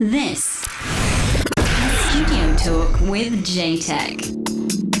This is Studio Talk with Jaytech.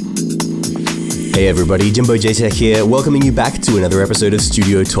 Hey everybody, Jimbo Jaytech here, welcoming you back to another episode of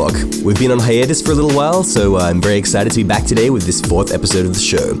Studio Talk. We've been on hiatus for a little while, so I'm very excited to be back today with this fourth episode of the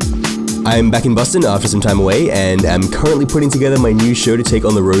show. I'm back in Boston after some time away, and I'm currently putting together my new show to take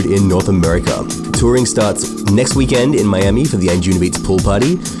on the road in North America. Touring starts next weekend in Miami for the Anjuna Beats pool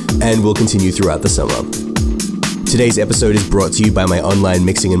party, and will continue throughout the summer. Today's episode is brought to you by my online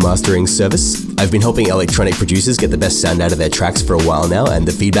mixing and mastering service. I've been helping electronic producers get the best sound out of their tracks for a while now, and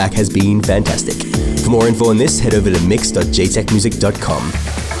the feedback has been fantastic. For more info on this, head over to mix.jtechmusic.com.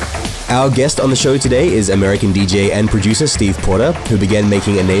 Our guest on the show today is American DJ and producer Steve Porter, who began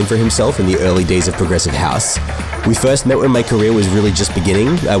making a name for himself in the early days of progressive house. We first met when my career was really just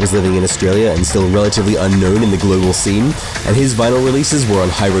beginning. I was living in Australia and still relatively unknown in the global scene, and his vinyl releases were on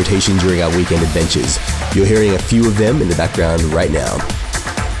high rotation during our weekend adventures. You're hearing a few of them in the background right now.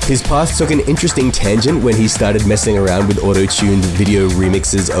 His path took an interesting tangent when he started messing around with auto-tuned video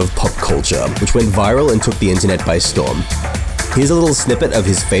remixes of pop culture, which went viral and took the internet by storm. Here's a little snippet of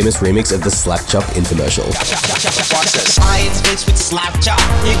his famous remix of the Slap Chop infomercial. Science bitch with the slap chop.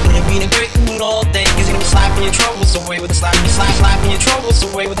 You're gonna be in a great mood all day. Cause you're gonna be slapping your troubles away with the slap. You slapping your troubles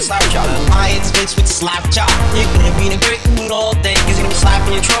away with the slap chop. Science bitch with the slap chop. You're gonna be in a great mood all day. Cause you're gonna be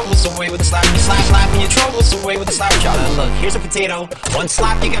slapping your troubles away with the slap. You slapping your troubles away with the slap chop. Look, here's a potato. One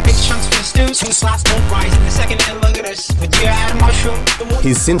slap, you got big chunks for the stew. Two slaps, don't rise in the second. And look at this. When you add a mushroom.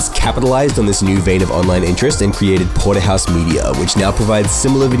 He's since capitalized on this new vein of online interest and created Porterhouse Media, which now provides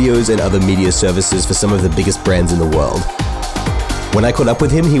similar videos and other media services for some of the biggest brands in the world. When I caught up with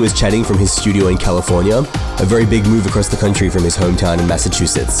him, he was chatting from his studio in California, a very big move across the country from his hometown in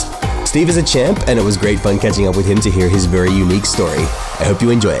Massachusetts. Steve is a champ, and it was great fun catching up with him to hear his very unique story. I hope you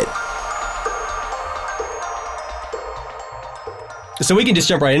enjoy it. So we can just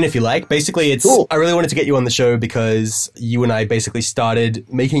jump right in if you like. Basically, Cool. I really wanted to get you on the show because you and I basically started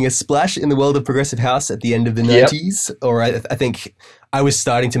making a splash in the world of progressive house at the end of the 90s. Or I think I was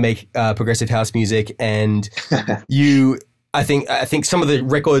starting to make progressive house music, and I think some of the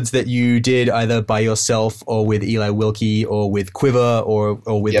records that you did either by yourself or with Eli Wilkie or with Quiver or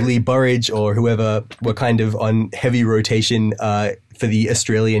with Lee Burridge or whoever were kind of on heavy rotation for the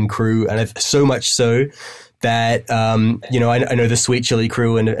Australian crew, and so much so that, I know the Sweet Chili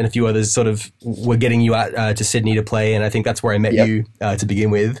crew and a few others sort of were getting you out to Sydney to play. And I think that's where I met you to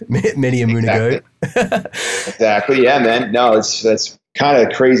begin with many a moon ago. Exactly. Yeah, man. No, that's kind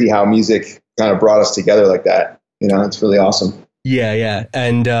of crazy how music kind of brought us together like that. You know, it's really awesome. Yeah.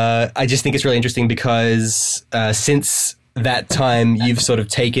 And I just think it's really interesting because since that time, you've sort of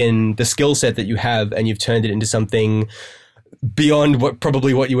taken the skill set that you have and you've turned it into something beyond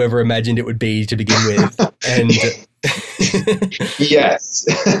what you ever imagined it would be to begin with. And yes,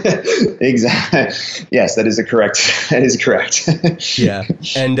 exactly. Yes, that is correct. Yeah.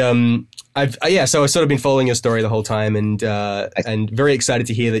 And I've sort of been following your story the whole time, and very excited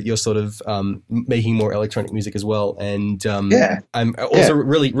to hear that you're sort of making more electronic music as well. And I'm also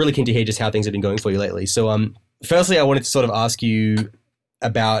really keen to hear just how things have been going for you lately. So firstly, I wanted to sort of ask you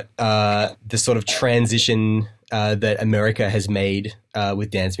about the sort of transition that America has made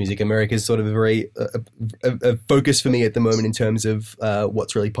with dance music. America is sort of a very a focus for me at the moment in terms of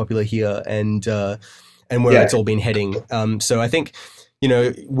what's really popular here and where it's all been heading. So I think,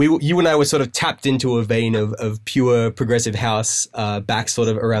 you and I were sort of tapped into a vein of pure progressive house back sort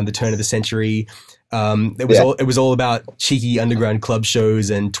of around the turn of the century. It was all about cheeky underground club shows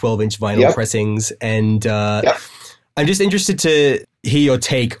and 12-inch vinyl pressings. And I'm just interested to hear your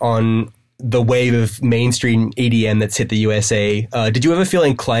take on the wave of mainstream EDM that's hit the USA. Did you ever feel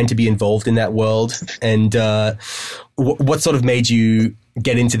inclined to be involved in that world? And what sort of made you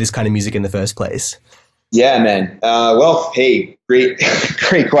get into this kind of music in the first place? Yeah, man. Well, hey, great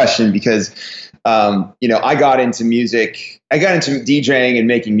question, because, I got into music. I got into DJing and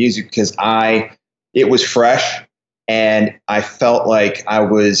making music because it was fresh, and I felt like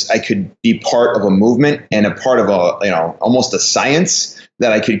I could be part of a movement and a part of almost a science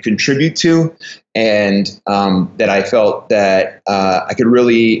that I could contribute to, and that I felt that I could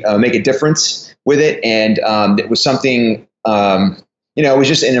really make a difference with it. And it was something, it was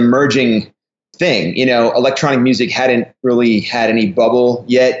just an emerging thing. Electronic music hadn't really had any bubble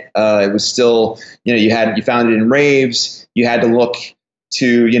yet. It was still, you found it in raves. You had to look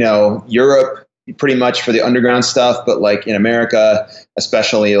to, Europe pretty much for the underground stuff. But like in America,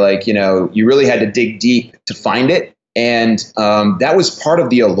 especially, you really had to dig deep to find it. And that was part of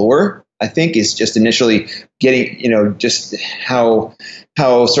the allure, I think, is just initially getting, just how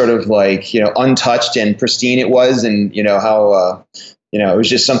sort of untouched and pristine it was, and how it was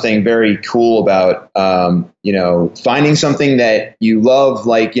just something very cool about, finding something that you love,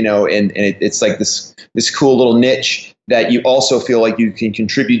 like, and it's like this cool little niche that you also feel like you can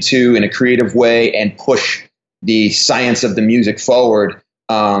contribute to in a creative way and push the science of the music forward,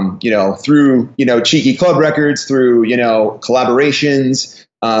 through, cheeky club records, through, collaborations,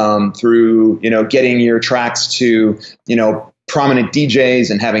 through, getting your tracks to, prominent DJs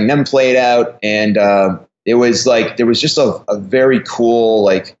and having them play it out. And it was like, there was just a very cool,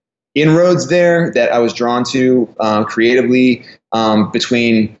 like, inroads there that I was drawn to creatively,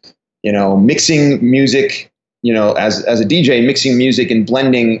 between, mixing music, as a DJ, mixing music and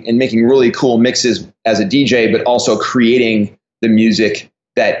blending and making really cool mixes as a DJ, but also creating the music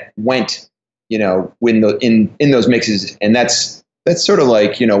that went, when in those mixes. And that's sort of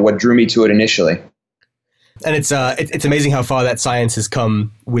like, what drew me to it initially. And it's amazing how far that science has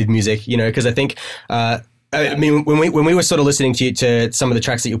come with music, because I think, I mean, when we were sort of listening to some of the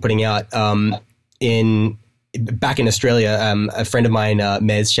tracks that you're putting out, back in Australia, a friend of mine,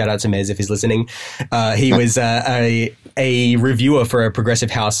 Mez, shout out to Mez if he's listening. He was a reviewer for a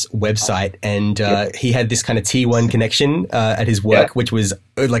progressive house website, and he had this kind of T1 connection at his work, which was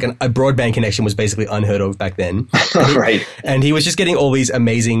like a broadband connection was basically unheard of back then. Right. And he was just getting all these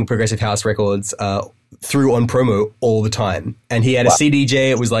amazing progressive house records through on promo all the time. And he had a CDJ.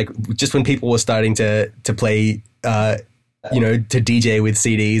 It was like just when people were starting to play to DJ with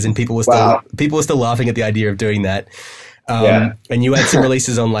CDs, and people were still laughing at the idea of doing that. And you had some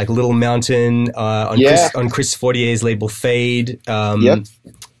releases on like Little Mountain, on Chris Fortier's label Fade. And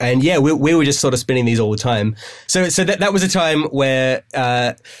we were just sort of spinning these all the time. So that was a time where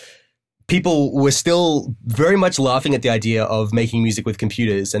people were still very much laughing at the idea of making music with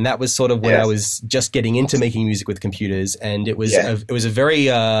computers, and that was sort of when I was just getting into making music with computers, and it was a very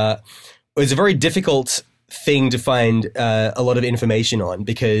difficult thing to find a lot of information on,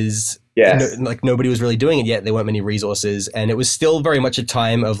 because nobody was really doing it yet. There weren't many resources, and it was still very much a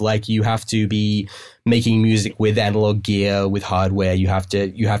time of like, you have to be making music with analog gear, with hardware. You have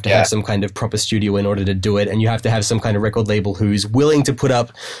to have some kind of proper studio in order to do it, and you have to have some kind of record label who's willing to put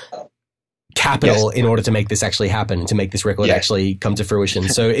up capital in order to make this actually happen, to make this record actually come to fruition.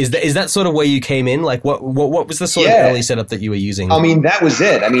 So is that sort of where you came in? Like what was the sort of early setup that you were using? I mean, that was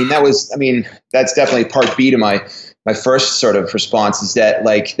it. That's definitely part B to my first sort of response, is that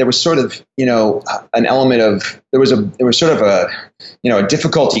like there was sort of, an element of, there was sort of a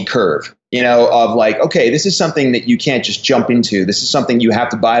difficulty curve, of like, okay, this is something that you can't just jump into. This is something you have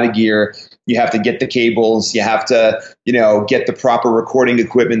to buy the gear. You have to get the cables, you have to, get the proper recording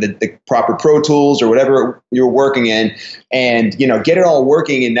equipment, the proper Pro Tools or whatever you're working in, and, get it all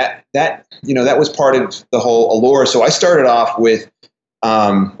working. And that was part of the whole allure. So I started off with,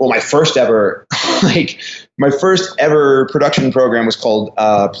 my first ever production program was called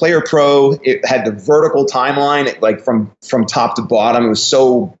Player Pro. It had the vertical timeline, like from top to bottom. It was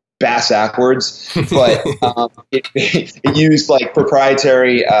so bass backwards, but it used like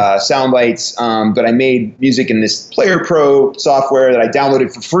proprietary sound bites. But I made music in this Player Pro software that I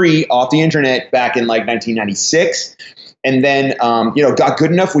downloaded for free off the internet back in like 1996. And then, got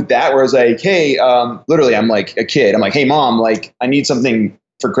good enough with that where I was like, hey, literally, I'm like a kid. I'm like, hey, Mom, like I need something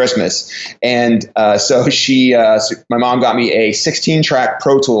for Christmas. And so my mom got me a 16-track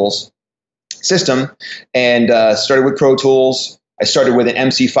Pro Tools system, and started with Pro Tools. I started with an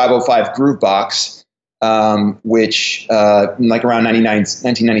MC505 Groovebox, which like around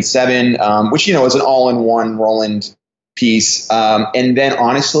 1997, which, is an all-in-one Roland piece. And then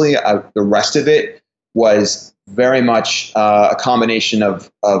honestly, the rest of it was very much a combination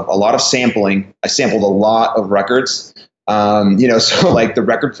of a lot of sampling. I sampled a lot of records, so like the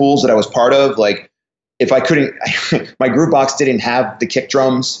record pools that I was part of, like if I couldn't, my Groovebox didn't have the kick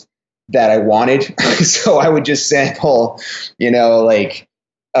drums that I wanted. So I would just sample, like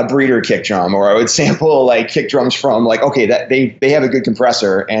a breeder kick drum, or I would sample like kick drums from like, okay, that they have a good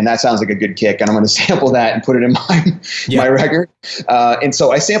compressor and that sounds like a good kick, and I'm going to sample that and put it in my record. And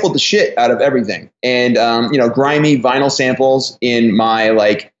so I sampled the shit out of everything, and, grimy vinyl samples in my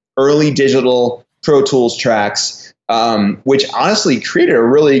like early digital Pro Tools tracks, which honestly created a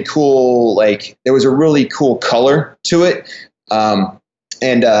really cool, like there was a really cool color to it.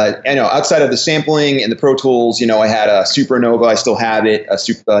 And outside of the sampling and the Pro Tools, I had a Supernova. I still have it, a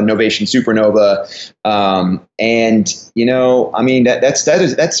Novation Supernova.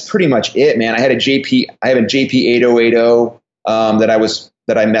 That's pretty much it, man. I have a JP 8080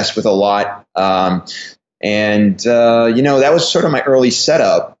 that I messed with a lot. That was sort of my early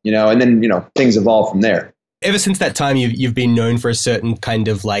setup, and then things evolved from there. Ever since that time, you've been known for a certain kind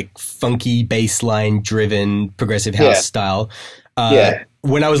of like funky bass line driven progressive house style. Yeah.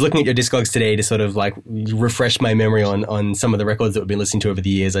 When I was looking at your Discogs today to sort of like refresh my memory on some of the records that we've been listening to over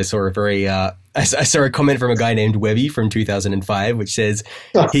the years, I saw I saw a comment from a guy named Webby from 2005, which says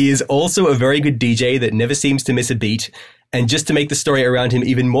he is also a very good DJ that never seems to miss a beat. And just to make the story around him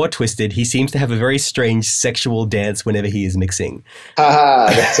even more twisted, he seems to have a very strange sexual dance whenever he is mixing.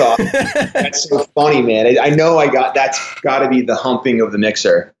 That's awesome. That's so funny, man. I know that's got to be the humping of the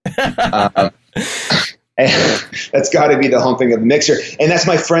mixer. That's got to be the humping of the mixer. And that's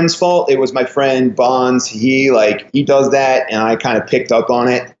my friend's fault. It was my friend Bonds. He does that, and I kind of picked up on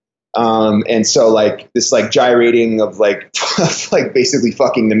it. And so like this like gyrating of like basically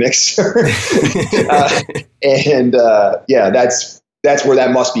fucking the mixer. Yeah, that's where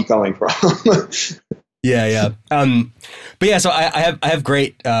that must be coming from. Yeah. But yeah, so I have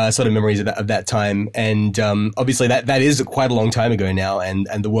great sort of memories of that time, and obviously that is quite a long time ago now, and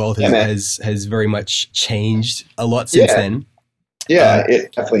the world has very much changed a lot since then. Yeah,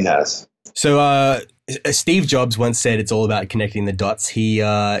 it definitely has. So Steve Jobs once said it's all about connecting the dots. He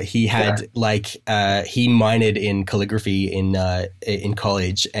had he minored in calligraphy in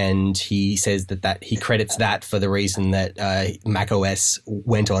college, and he says that he credits that for the reason that Mac OS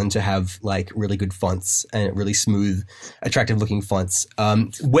went on to have like really good fonts and really smooth, attractive looking fonts.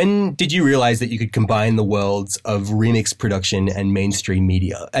 When did you realize that you could combine the worlds of remix production and mainstream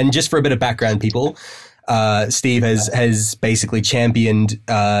media? And just for a bit of background, people, Steve has basically championed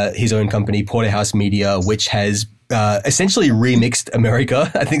his own company, Porterhouse Media, which has essentially remixed America.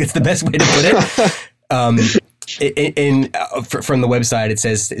 I think it's the best way to put it. From the website, it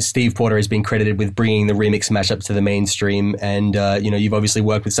says Steve Porter has been credited with bringing the remix mashup to the mainstream, and you've obviously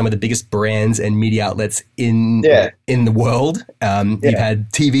worked with some of the biggest brands and media outlets in the world. You've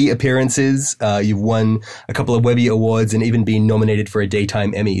had TV appearances, you've won a couple of Webby Awards, and even been nominated for a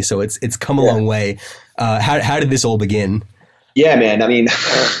Daytime Emmy. So it's come a long way. How did this all begin? Yeah, man. I mean,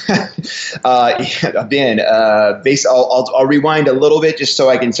 I'll rewind a little bit just so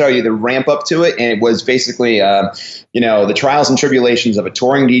I can tell you the ramp up to it. And it was basically, the trials and tribulations of a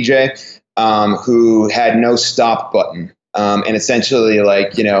touring DJ who had no stop button. And essentially,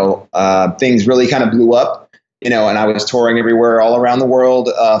 things really kind of blew up, and I was touring everywhere all around the world,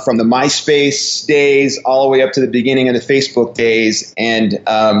 from the MySpace days all the way up to the beginning of the Facebook days. And,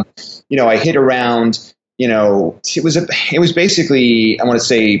 I hit around, it was basically, I want to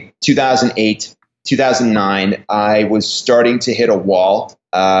say 2008, 2009, I was starting to hit a wall.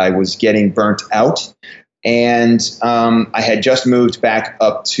 I was getting burnt out, and I had just moved back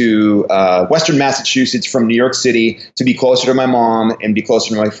up to Western Massachusetts from New York City to be closer to my mom and be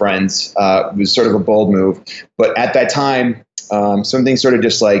closer to my friends. It was sort of a bold move, but at that time, something sort of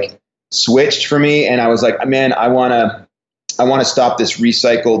just like switched for me, and I was like, man, I want to stop this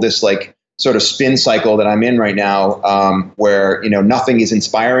recycle, this like sort of spin cycle that I'm in right now, where, nothing is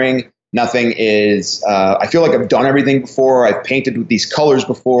inspiring. Nothing is, I feel like I've done everything before. I've painted with these colors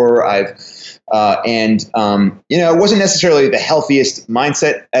before. It wasn't necessarily the healthiest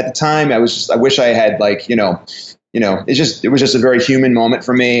mindset at the time. I wish I had it was just a very human moment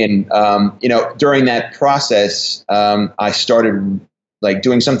for me. And, during that process, I started like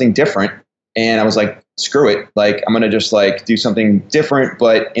doing something different, and I was like, screw it. Like, I'm going to just like do something different,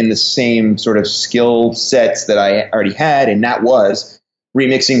 but in the same sort of skill sets that I already had. And that was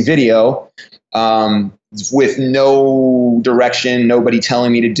remixing video, with no direction, nobody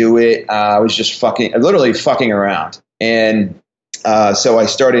telling me to do it. I was just literally fucking around. And, so I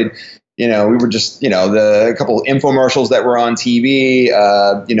started, we were just, the couple infomercials that were on TV,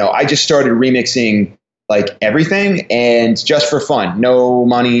 I just started remixing like everything, and just for fun, no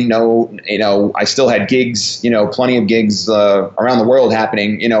money, I still had gigs, plenty of gigs around the world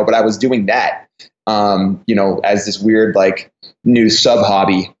happening, but I was doing that, as this weird like new sub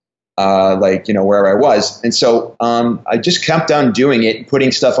hobby, wherever I was. And so I just kept on doing it,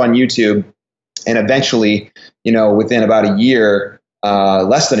 putting stuff on YouTube, and eventually, within about a year,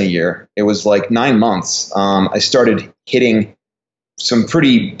 less than a year, it was like 9 months, I started hitting some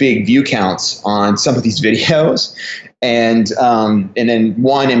pretty big view counts on some of these videos. And then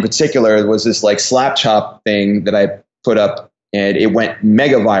one in particular was this like slap chop thing that I put up, and it went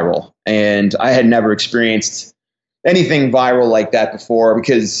mega viral. And I had never experienced anything viral like that before,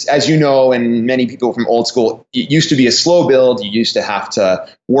 because as you know, and many people from old school, it used to be a slow build. You used to have to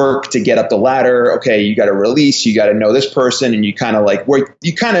work to get up the ladder. Okay, you got to release, you got to know this person, and you kind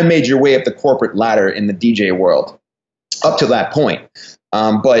of made your way up the corporate ladder in the DJ world up to that point.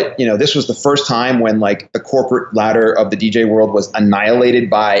 But, this was the first time when like the corporate ladder of the DJ world was annihilated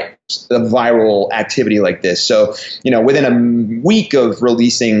by the viral activity like this. So, within a week of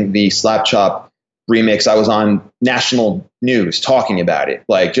releasing the Slap Chop remix, I was on national news talking about it,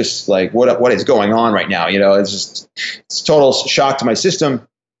 like just like what is going on right now. It's total shock to my system.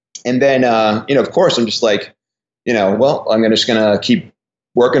 And then of course I'm just like, well, I'm just gonna keep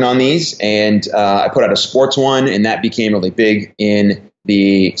working on these. And I put out a sports one, and that became really big in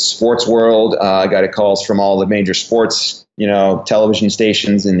the sports world. I got calls from all the major sports, television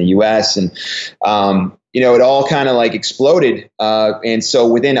stations in the US. And, it all kind of like exploded. And so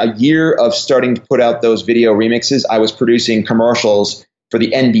within a year of starting to put out those video remixes, I was producing commercials for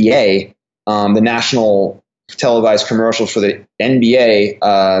the NBA, the national televised commercials for the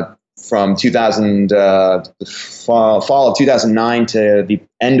NBA, from 2000, fall of 2009 to the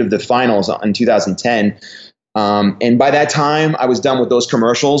end of the finals in 2010. And by that time, I was done with those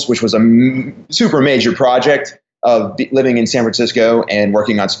commercials, which was a super major project of living in San Francisco and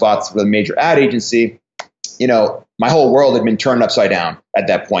working on spots with a major ad agency. My whole world had been turned upside down at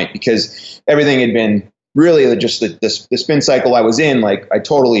that point, because everything had been really just the spin cycle I was in. Like, I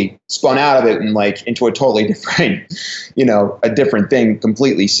totally spun out of it and like into a totally different, a different thing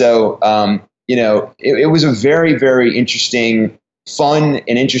completely. So, it was a very, very interesting, fun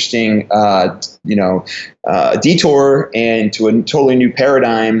and interesting, detour and to a totally new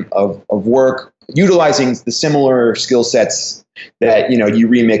paradigm of work, utilizing the similar skill sets that, you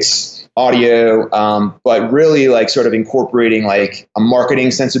remix audio, but really like sort of incorporating like a marketing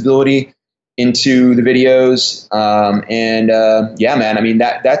sensibility into the videos. Yeah, man, I mean,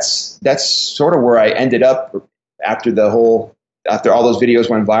 that's sort of where I ended up after all those videos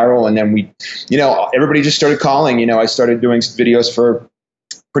went viral. And then everybody just started calling. I started doing videos for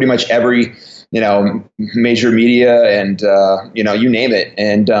pretty much every, major media and, you name it.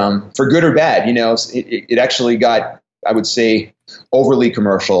 And for good or bad, it actually got, I would say, overly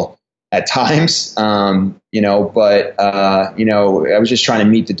commercial at times, but I was just trying to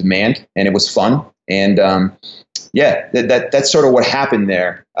meet the demand, and it was fun. And that's sort of what happened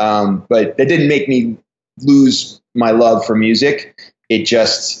there. But that didn't make me lose my love for music. It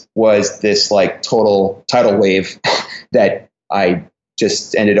just was this like total tidal wave that I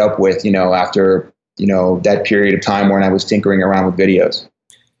just ended up with, after, that period of time when I was tinkering around with videos.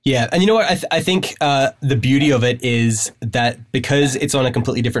 Yeah. And you know what? I think the beauty of it is that because it's on a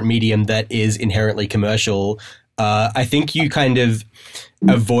completely different medium that is inherently commercial, I think you kind of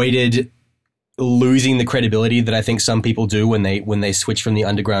avoided losing the credibility that I think some people do when they switch from the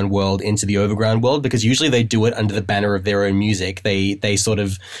underground world into the overground world, because usually they do it under the banner of their own music. They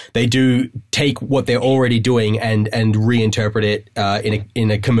do take what they're already doing and reinterpret it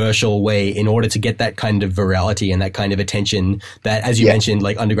in a commercial way in order to get that kind of virality and that kind of attention that, as you mentioned,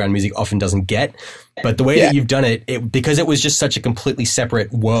 like underground music often doesn't get. But the way that you've done it, because it was just such a completely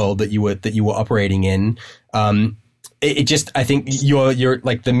separate world that you were operating in, it just, I think you're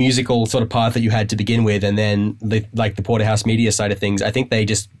like the musical sort of path that you had to begin with, and then the Porterhouse Media side of things, I think they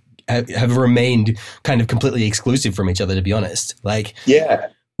just have remained kind of completely exclusive from each other, to be honest. Like,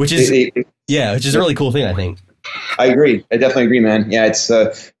 which is a really cool thing, I think. I agree. I definitely agree, man. Yeah, it's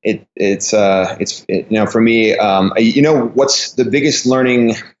for me, what's the biggest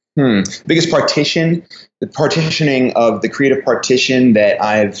learning, biggest the partitioning of the creative partition that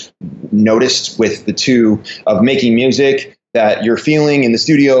I've noticed with the two of making music that you're feeling in the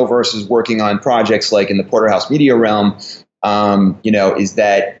studio versus working on projects like in the Porterhouse Media realm, is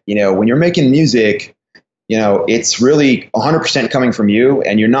that, when you're making music, it's really 100% coming from you,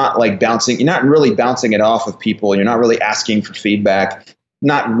 and you're not really bouncing it off of people. You're not really asking for feedback.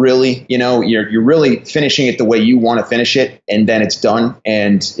 Not really, you're really finishing it the way you want to finish it, and then it's done.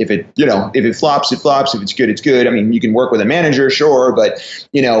 And if it flops, it flops. If it's good, it's good. I mean, you can work with a manager, sure, but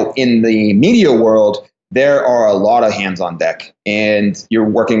in the media world, there are a lot of hands on deck, and you're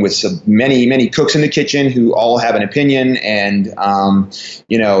working with so many cooks in the kitchen who all have an opinion, and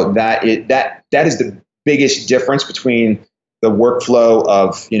that is the biggest difference between the workflow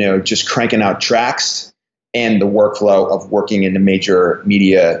of just cranking out tracks and the workflow of working in the major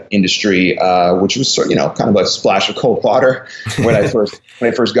media industry, which was kind of a splash of cold water when I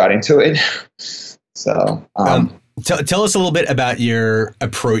first got into it. So, tell us a little bit about your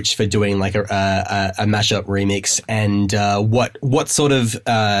approach for doing like a mashup remix, and what sort of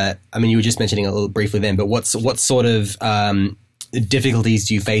I mean, you were just mentioning a little briefly then, but what sort of difficulties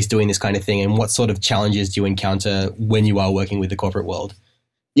do you face doing this kind of thing, and what sort of challenges do you encounter when you are working with the corporate world?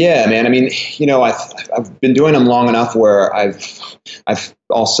 Yeah, man. I mean, I've been doing them long enough where I've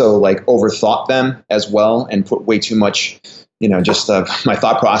also like overthought them as well, and put way too much, my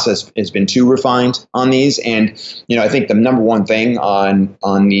thought process has been too refined on these. And, I think the number one thing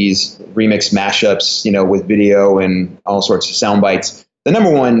on these remix mashups, with video and all sorts of sound bites, the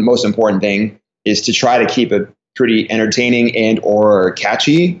number one most important thing is to try to keep it pretty entertaining and or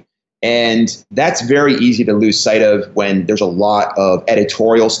catchy. And that's very easy to lose sight of when there's a lot of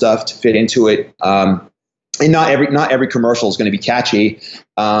editorial stuff to fit into it. And not every commercial is going to be catchy.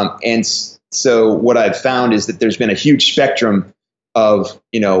 So what I've found is that there's been a huge spectrum of,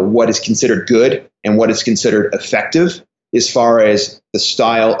 what is considered good and what is considered effective as far as the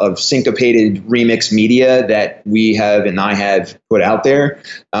style of syncopated remix media that we have and I have put out there.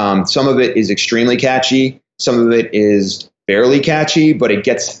 Some of it is extremely catchy. Some of it is barely catchy, but it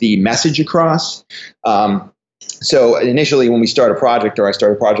gets the message across. So initially when we start a project, or I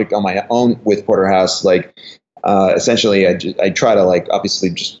start a project on my own with Porterhouse, essentially I try to obviously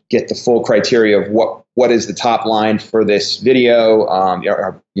just get the full criteria of what is the top line for this video. Am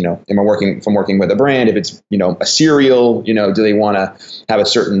I working, if I'm working with a brand, if it's, a cereal, do they want to have a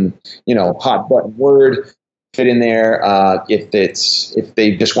certain, hot button word fit in there? If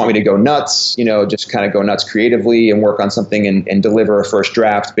they just want me to go nuts, just kind of go nuts creatively and work on something and deliver a first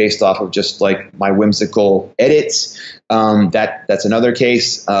draft based off of just my whimsical edits. That's another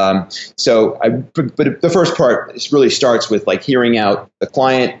case. But the first part really starts with hearing out the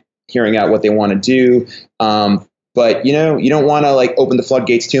client, hearing out what they want to do. But you don't want to open the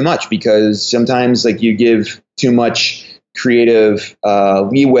floodgates too much, because sometimes you give too much creative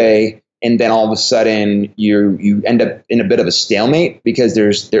leeway, and then all of a sudden you end up in a bit of a stalemate because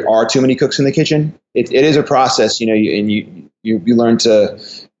there are too many cooks in the kitchen. It is a process, you learn to,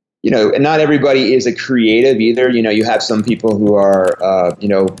 and not everybody is a creative either. You have some people who are,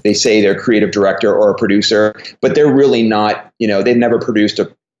 they say they're creative director or a producer, but they're really not, they've never produced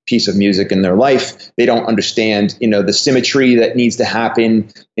a piece of music in their life. They don't understand, the symmetry that needs to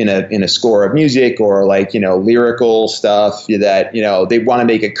happen in a score of music, or lyrical stuff that, they want to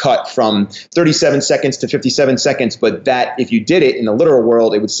make a cut from 37 seconds to 57 seconds. But that, if you did it in the literal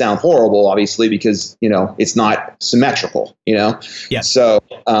world, it would sound horrible, obviously, because, it's not symmetrical, Yeah. So,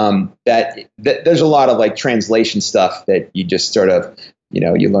 that there's a lot of translation stuff that you just sort of,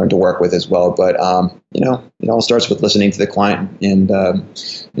 you learn to work with as well. But, it all starts with listening to the client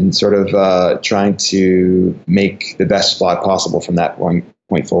and sort of trying to make the best spot possible from that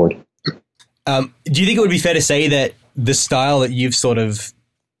point forward. Do you think it would be fair to say that the style that you've sort of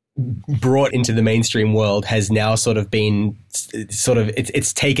brought into the mainstream world has now sort of been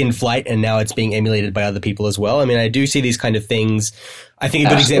it's taken flight, and now it's being emulated by other people as well? I mean, I do see these kind of things. I think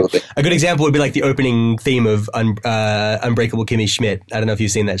a good example would be the opening theme of Unbreakable Kimmy Schmidt. I don't know if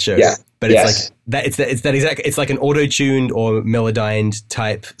you've seen that show. Yeah. But it's it's like an auto-tuned or melodined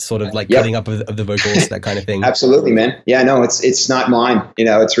type sort of cutting up of the vocals, that kind of thing. Absolutely, man. Yeah, no, it's not mine.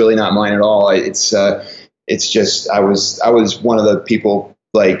 It's really not mine at all. It's just, I was one of the people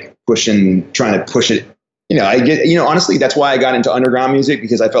trying to push it. I get, honestly, that's why I got into underground music,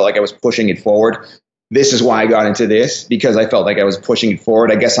 because I felt like I was pushing it forward. This is why I got into this, because I felt like I was pushing it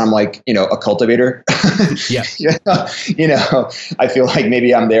forward. I guess I'm a cultivator. Yeah. I feel like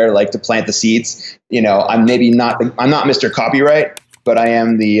maybe I'm there to plant the seeds. I'm not Mr. Copyright, but I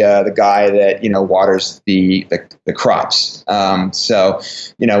am the guy that, waters the crops. So,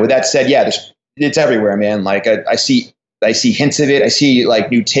 with that said, yeah, it's everywhere, man. I see hints of it. I see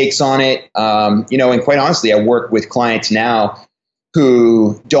new takes on it. And quite honestly, I work with clients now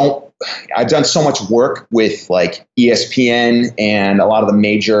who I've done so much work with ESPN and a lot of the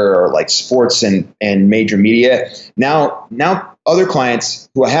major sports and major media. Now other clients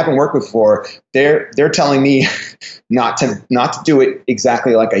who I haven't worked with before, they're telling me not to do it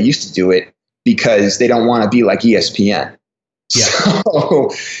exactly like I used to do it, because they don't want to be like ESPN. Yeah. So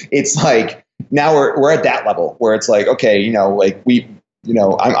it's now we're at that level where it's okay,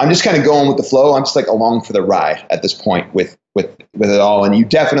 I'm just kind of going with the flow. I'm just along for the ride at this point with it all. And you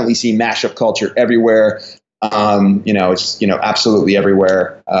definitely see mashup culture everywhere. It's absolutely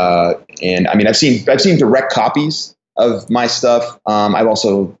everywhere. And I mean, I've seen direct copies of my stuff. I've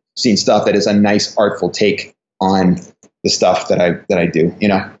also seen stuff that is a nice artful take on the stuff that I do.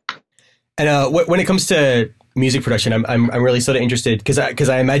 And when it comes to music production, I'm really sort of interested, because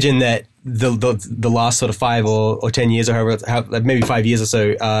I imagine that the last sort of 5 or 10 years, or however, maybe 5 years or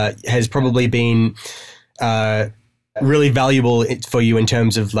so, has probably been really valuable for you in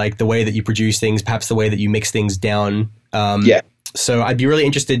terms of the way that you produce things, perhaps the way that you mix things down. Yeah. So I'd be really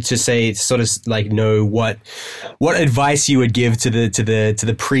interested to know what advice you would give to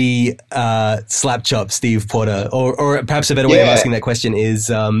the pre slap chop Steve Porter, or perhaps a better way of asking that question is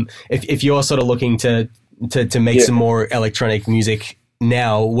if you're sort of looking to make some more electronic music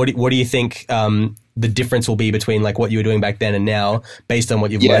now, what do you think the difference will be between what you were doing back then and now, based on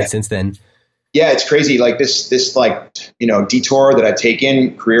what you've learned since then? Yeah, it's crazy. This detour that I've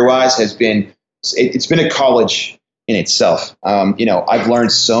taken career-wise has been it's been a college in itself. I've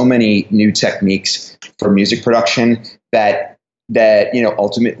learned so many new techniques for music production that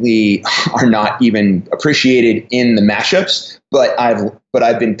ultimately are not even appreciated in the mashups, but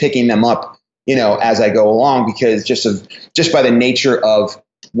I've been picking them up, as I go along, because just by the nature of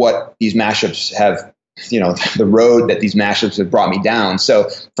what these mashups have, the road that these mashups have brought me down. So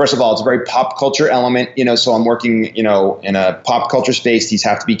first of all, it's a very pop culture element, so I'm working, in a pop culture space. These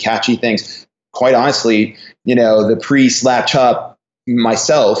have to be catchy things. Quite honestly, the pre-Slap Chop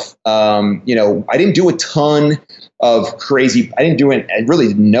myself, I didn't do a ton of crazy, I really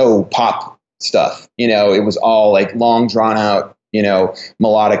didn't know pop stuff. It was all like long drawn out,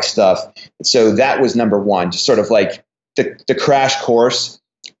 melodic stuff. So that was number one, just sort of like the crash course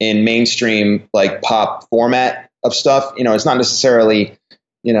in mainstream, like pop format of stuff. It's not necessarily,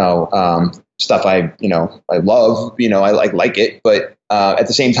 stuff I love, I like it, but at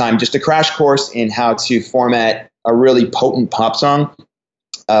the same time, just a crash course in how to format a really potent pop song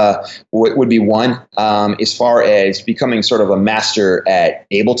would be one. As far as becoming sort of a master at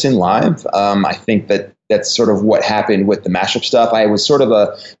Ableton Live, I think that's sort of what happened with the mashup stuff. I was sort of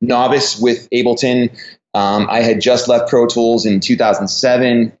a novice with Ableton. I had just left Pro Tools in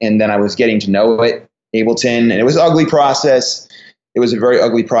 2007, and then I was getting to know Ableton, and it was an ugly process. It was a very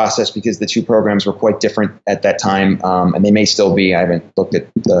ugly process because the two programs were quite different at that time, and they may still be. I haven't looked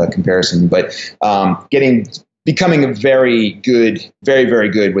at the comparison, but becoming a very, very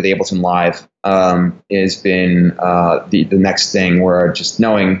good with Ableton Live has been the next thing, where just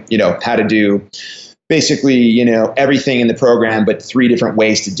knowing, how to do basically, everything in the program, but 3 different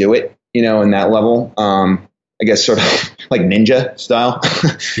ways to do it, in that level. I guess sort of like ninja style,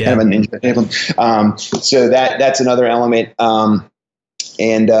 kind of a ninja. So that's another element.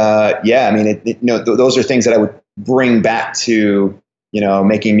 Those are things that I would bring back to,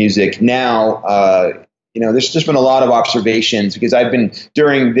 making music now. There's just been a lot of observations, because I've been,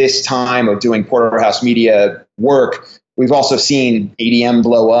 during this time of doing Porterhouse Media work, we've also seen EDM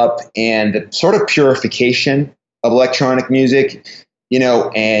blow up, and the sort of purification of electronic music,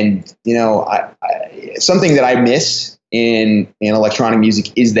 something that I miss in electronic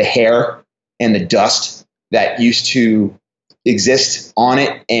music is the hair and the dust that used to exist on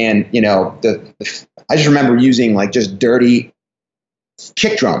it. And, I just remember using like just dirty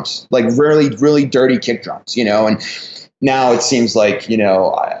kick drums, like really dirty kick drums, and now it seems like,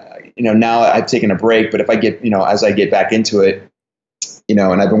 now I've taken a break, but if I get, as I get back into it,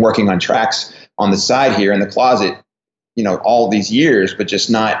 and I've been working on tracks on the side here in the closet, all these years, but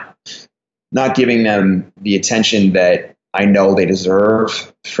just not giving them the attention that I know they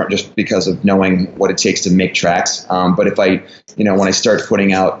deserve, just because of knowing what it takes to make tracks. But if I, when I start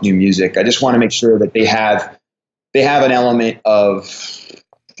putting out new music, I just want to make sure that they have an element of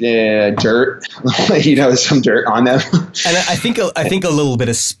dirt, some dirt on them. And I think a little bit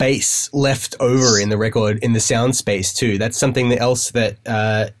of space left over in the record, in the sound space too. That's something else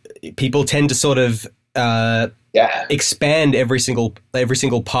that people tend to sort of expand every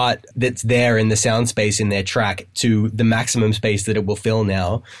single part that's there in the sound space in their track to the maximum space that it will fill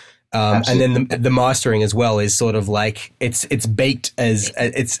now. And then the mastering as well is sort of like it's baked as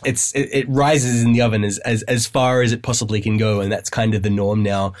it rises in the oven as far as it possibly can go, and that's kind of the norm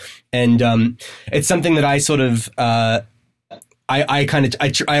now. And it's something that I sort of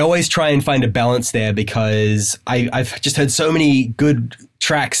I always try and find a balance there, because I've just heard so many good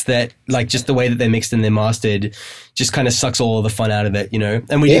tracks that, like, just the way that they're mixed and they're mastered just kind of sucks all of the fun out of it,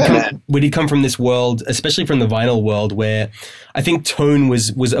 And we did come from this world, especially from the vinyl world, where I think tone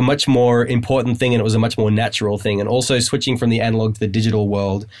was a much more important thing, and it was a much more natural thing. And also switching from the analog to the digital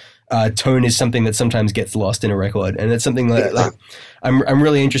world, tone is something that sometimes gets lost in a record, and it's something that like I'm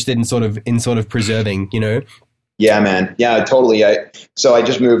really interested in sort of preserving, Yeah, man. Yeah, totally. So I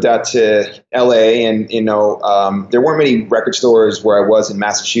just moved out to LA, and, there weren't many record stores where I was in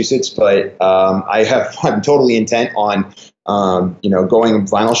Massachusetts, but I'm totally intent on, going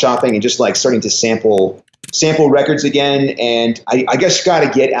vinyl shopping and just like starting to sample records again. And I guess got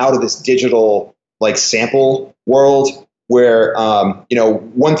to get out of this digital like sample world, where,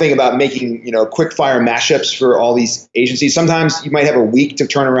 one thing about making, quick fire mashups for all these agencies, sometimes you might have a week to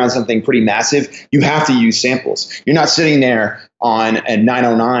turn around something pretty massive. You have to use samples. You're not sitting there on a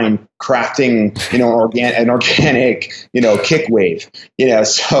 909 crafting, an organic, kick wave,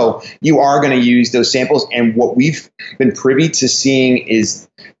 so you are going to use those samples. And what we've been privy to seeing is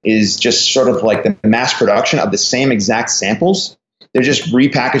just sort of like the mass production of the same exact samples. They're just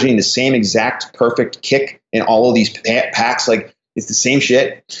repackaging the same exact perfect kick in all of these packs. Like, it's the same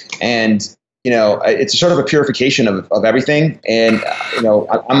shit. And it's sort of a purification of everything. And,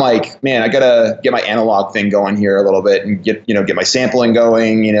 I'm like, man, I got to get my analog thing going here a little bit and get my sampling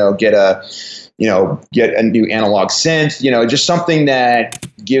going, get a new analog synth, just something that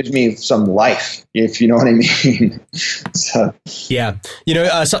gives me some life, if you know what I mean. So. Yeah.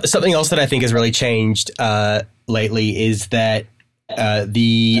 Something else that I think has really changed lately is that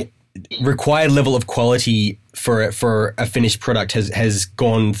the required level of quality for a finished product has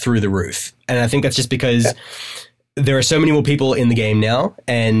gone through the roof. And I think that's just because there are so many more people in the game now,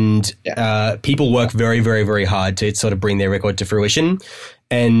 and people work very, very, very hard to sort of bring their record to fruition.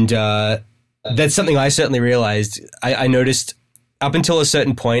 And that's something I certainly realized. I noticed up until a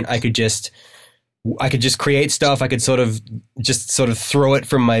certain point, I could just create stuff. I could sort of throw it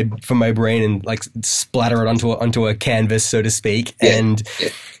from my brain and like splatter it onto a canvas, so to speak, and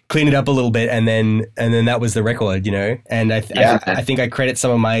clean it up a little bit, and then that was the record, And I think I credit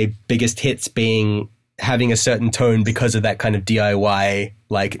some of my biggest hits being having a certain tone because of that kind of DIY,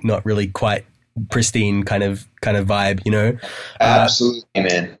 like not really quite pristine kind of vibe, Absolutely,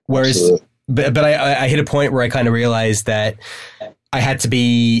 man. Whereas, Absolutely. but I hit a point where I kind of realized that I had to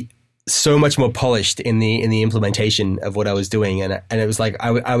be so much more polished in the implementation of what I was doing, and it was like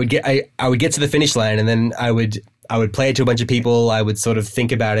I would get to the finish line, and then I would play it to a bunch of people. I would sort of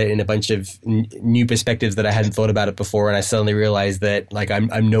think about it in a bunch of new perspectives that I hadn't thought about it before, and I suddenly realized that like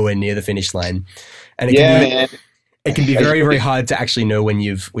I'm nowhere near the finish line, and it can be very, very hard to actually know when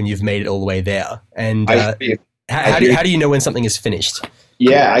you've made it all the way there. And how do you know when something is finished?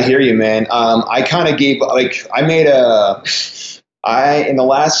 Yeah, I hear you, man. I kind of gave in the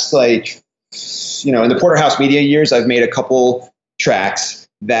last in the Porterhouse Media years, I've made a couple tracks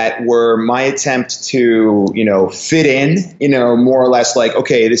that were my attempt to, fit in, more or less like,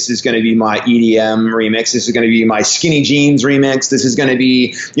 okay, this is going to be my EDM remix. This is going to be my Skinny Jeans remix. This is going to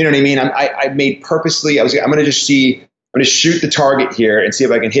be, you know what I mean? I made purposely, I'm going to shoot the target here and see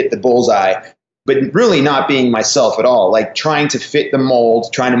if I can hit the bullseye, but really not being myself at all, like trying to fit the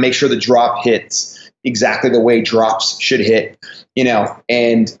mold, trying to make sure the drop hits exactly the way drops should hit,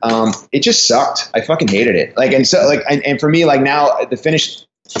 and it just sucked. I fucking hated it. And for me, like now the finished,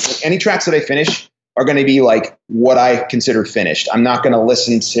 any tracks that I finish are going to be like what I consider finished. I'm not going to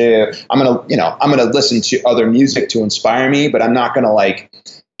listen to, I'm going to listen to other music to inspire me, but I'm not going to like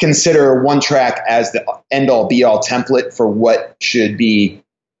consider one track as the end all be all template for what should be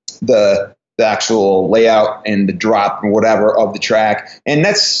the actual layout and the drop and whatever of the track. And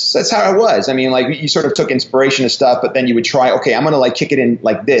that's how it was. I mean, like you sort of took inspiration of stuff, but then you would try, okay, I'm going to like kick it in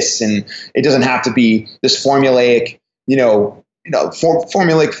like this. And it doesn't have to be this formulaic,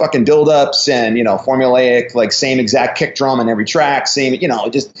 formulaic fucking build-ups and, formulaic, like same exact kick drum in every track, same,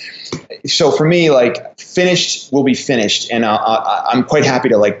 just, so for me, like finished will be finished. And I'm quite happy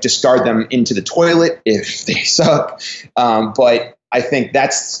to like discard them into the toilet if they suck. But I think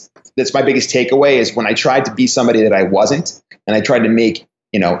that's my biggest takeaway is when I tried to be somebody that I wasn't, and I tried to make,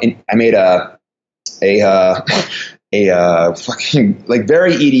 I made a fucking like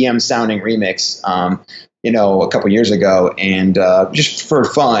very EDM sounding remix, a couple years ago, and just for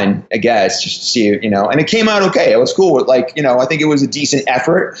fun, I guess, just to see, and it came out okay. It was cool. Like, I think it was a decent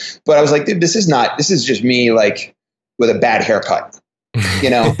effort, but I was like, dude, this is just me like with a bad haircut.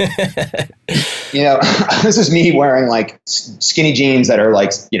 This is me wearing like skinny jeans that are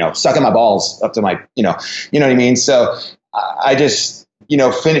like, sucking my balls up to my, you know what I mean? So I just,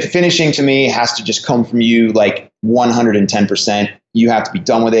 finishing to me has to just come from you like 110%. You have to be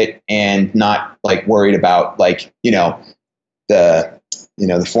done with it and not like worried about like, the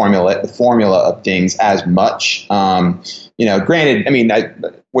formula of things as much. Granted, I mean,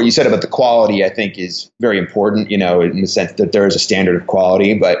 what you said about the quality, I think is very important, in the sense that there is a standard of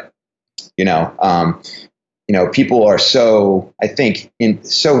quality, but, people are so, I think,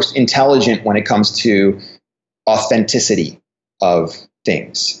 so intelligent when it comes to authenticity of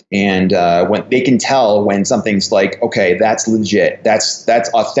things. And when they can tell when something's like, okay, that's legit, that's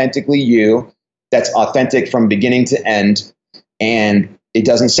authentically you, that's authentic from beginning to end, and it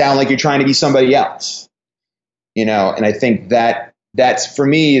doesn't sound like you're trying to be somebody else, and I think that's for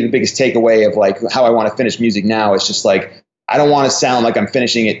me the biggest takeaway of like how I want to finish music now. Is just like, I don't want to sound like I'm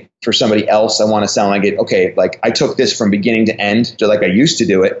finishing it for somebody else. I want to sound like it, okay, like I took this from beginning to end, just like I used to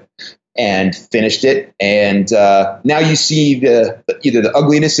do it, and finished it. And now you see either the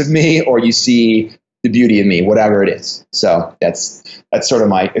ugliness of me, or you see the beauty of me, whatever it is. So that's sort of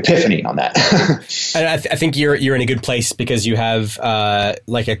my epiphany on that. And I think you're in a good place because you have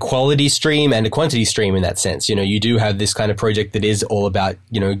like a quality stream and a quantity stream in that sense. You know, you do have this kind of project that is all about,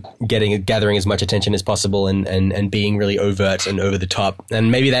 you know, gathering as much attention as possible and being really overt and over the top.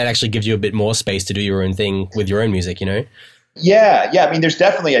 And maybe that actually gives you a bit more space to do your own thing with your own music, you know? Yeah. I mean, there's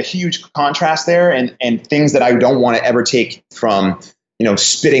definitely a huge contrast there, and things that I don't want to ever take from, you know,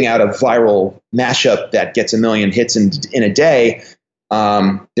 spitting out a viral mashup that gets 1 million hits in a day. There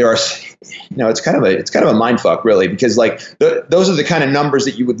are, you know, it's kind of a mind fuck, really, because like those are the kind of numbers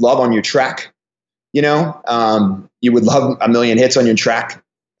that you would love on your track. You know, you would love 1 million hits on your track.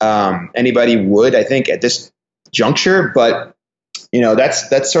 Anybody would, I think, at this juncture. But you know,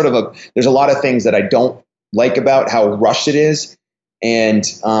 that's sort of there's a lot of things that I don't like about how rushed it is, and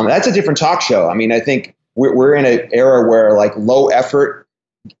that's a different talk show. I mean, I think we're in an era where like low effort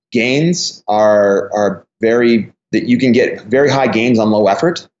gains are very, that you can get very high gains on low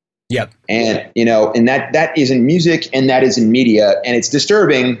effort. Yep. And you know, and that is in music and that is in media, and it's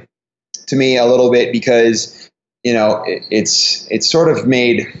disturbing to me a little bit because, you know, it's sort of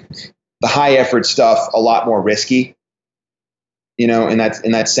made the high effort stuff a lot more risky. You know, in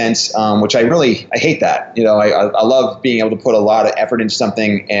that sense, which I hate that. You know, I love being able to put a lot of effort into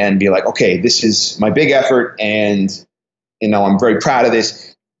something and be like, okay, this is my big effort, and you know, I'm very proud of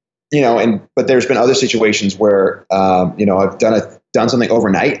this. You know, but there's been other situations where you know, I've done something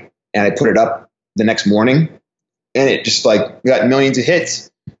overnight and I put it up the next morning, and it just like got millions of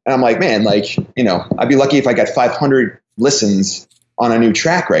hits, and I'm like, man, like, you know, I'd be lucky if I got 500 listens on a new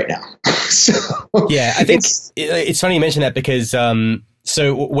track right now. So, yeah, I think it's funny you mention that because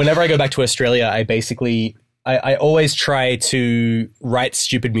so whenever I go back to Australia, I always try to write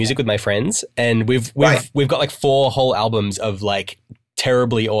stupid music with my friends, and we've got like 4 whole albums of like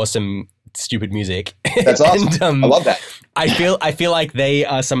terribly awesome stupid music. That's awesome. And, I love that. I feel like they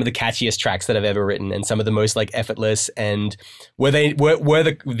are some of the catchiest tracks that I've ever written, and some of the most like effortless, and were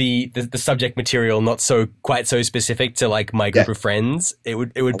the subject material not quite so specific to like my group of friends, it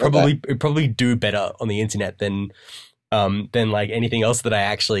would probably do better on the internet than like anything else that I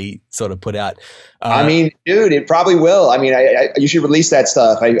actually sort of put out. I mean, dude, it probably will. I mean, you should release that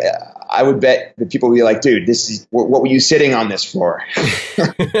stuff. I would bet that people will be like, dude, this is what were you sitting on this for?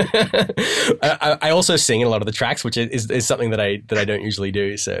 I also sing in a lot of the tracks, which is something that I don't usually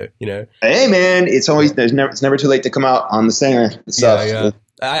do. So, you know, hey man, it's never too late to come out on the singer stuff. Yeah.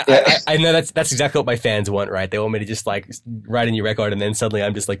 I know that's exactly what my fans want, right? They want me to just like write a new record, and then suddenly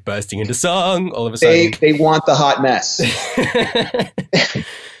I'm just like bursting into song all of a sudden. They want the hot mess.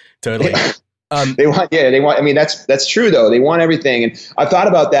 Totally. They want. I mean, that's true though. They want everything, and I've thought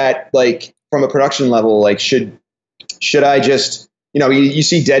about that, like from a production level. Like, should I just, you know, you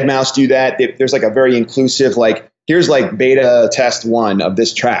see Deadmau5 do that. There's like a very inclusive, like, here's like beta test 1 of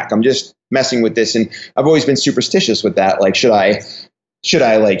this track. I'm just messing with this, and I've always been superstitious with that. Like, should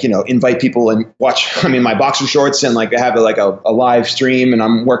I like, you know, invite people and watch, I mean, my boxer shorts and like have like a live stream, and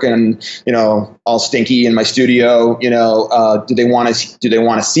I'm working, you know, all stinky in my studio, you know, do they want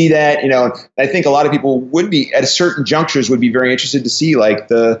to see that? You know, I think a lot of people would be at certain junctures would be very interested to see like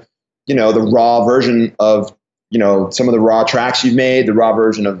the, you know, the raw version of, you know, some of the raw tracks you've made, the raw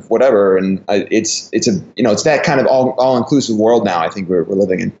version of whatever. And it's a, you know, it's that kind of all inclusive world now I think we're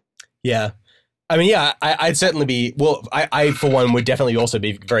living in. Yeah. I mean, yeah, I'd certainly be. Well, I for one would definitely also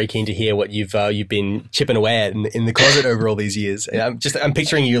be very keen to hear what you've been chipping away at in the closet over all these years. And I'm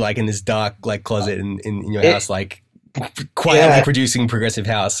picturing you like in this dark like closet in your house, like quietly producing progressive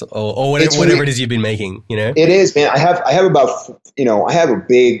house or whatever it is you've been making. You know, it is, man. I have about, you know, I have a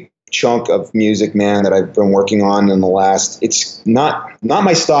big chunk of music, man, that I've been working on in the last. It's not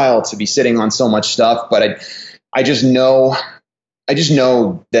my style to be sitting on so much stuff, but I just know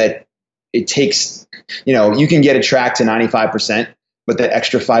that. It takes, you know, you can get a track to 95%, but the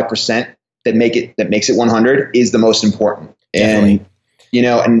extra 5% that makes it 100 is the most important. Definitely. And, you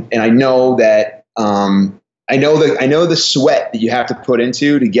know, and I know that, I know the sweat that you have to put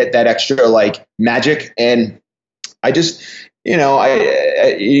into to get that extra like magic. And I just, you know,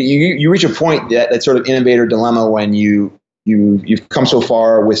 you reach a point that sort of innovator dilemma when you've come so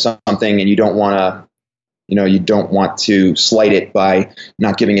far with something and you don't want to slight it by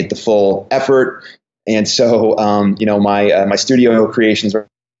not giving it the full effort. And so, you know, my studio creations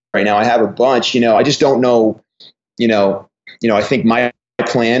right now, I have a bunch, you know, I just don't know, you know, I think my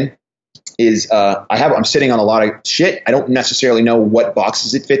plan is, I'm sitting on a lot of shit. I don't necessarily know what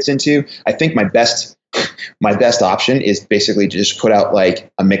boxes it fits into. I think my best option is basically to just put out like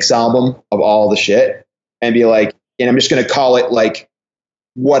a mix album of all the shit and be like, and I'm just going to call it like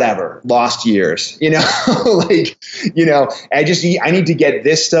whatever, lost years, like, I need to get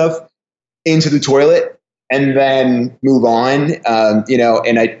this stuff into the toilet and then move on, and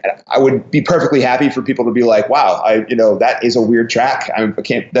I would be perfectly happy for people to be like, wow, that is a weird track.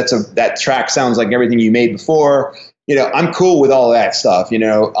 That track sounds like everything you made before. I'm cool with all that stuff.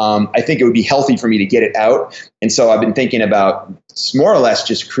 I think it would be healthy for me to get it out. And so I've been thinking about more or less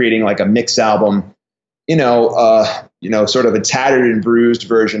just creating like a mix album, sort of a tattered and bruised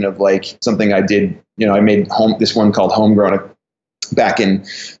version of like something I did. I made this one called Homegrown back in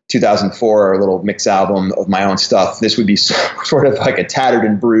 2004, a little mix album of my own stuff. This would be sort of like a tattered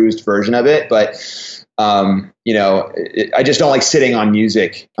and bruised version of it. But, I just don't like sitting on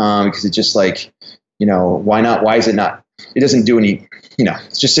music because it's just like, why not? Why is it not? It doesn't do any,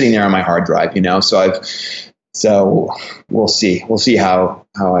 it's just sitting there on my hard drive, so we'll see. We'll see how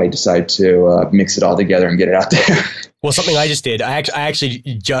I decide to mix it all together and get it out there. Well, something I just did, I actually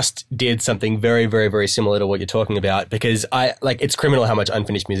just did something very, very, very similar to what you're talking about, because it's criminal how much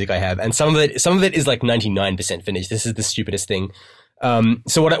unfinished music I have. And some of it is like 99% finished. This is the stupidest thing.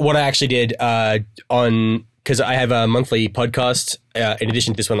 So what I actually did because I have a monthly podcast, in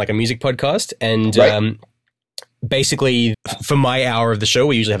addition to this one, like a music podcast. And right. Basically for my hour of the show,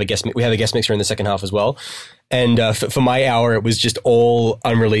 we usually have a guest mixer in the second half as well. And for my hour, it was just all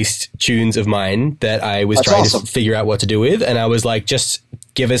unreleased tunes of mine that I was trying to figure out what to do with. And I was like, just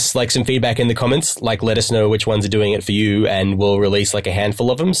give us like some feedback in the comments, like let us know which ones are doing it for you, and we'll release like a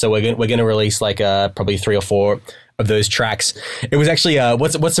handful of them. So we're going to release like probably 3 or 4 of those tracks. It was actually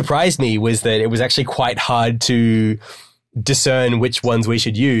what surprised me was that it was actually quite hard to discern which ones we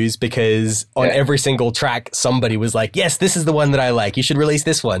should use, because on every single track somebody was like, yes, this is the one that I like, you should release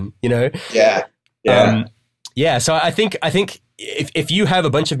this one, So I think if you have a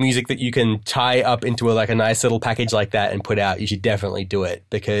bunch of music that you can tie up into a nice little package like that and put out, you should definitely do it,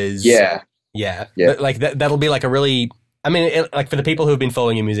 because like that'll be like a really, like for the people who have been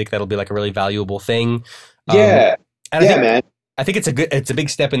following your music, that'll be like a really valuable thing. Man. I think it's a big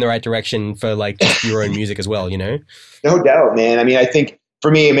step in the right direction for like your own music as well, No doubt, man. I think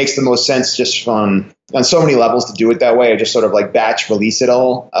for me, it makes the most sense just on so many levels to do it that way. I just sort of like batch release it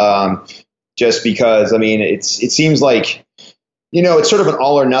all. Just because, it seems like, it's sort of an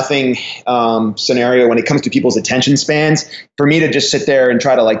all or nothing scenario when it comes to people's attention spans. For me to just sit there and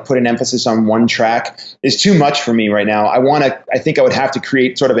try to like put an emphasis on one track is too much for me right now. I think I would have to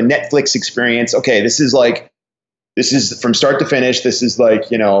create sort of a Netflix experience. Okay, this is from start to finish. This is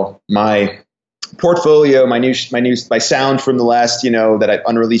like, my portfolio, my sound from the last, that I've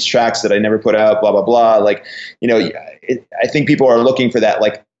unreleased tracks that I never put out, blah, blah, blah. Like, I think people are looking for that,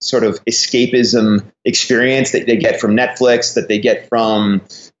 like, sort of escapism experience that they get from Netflix, that they get from,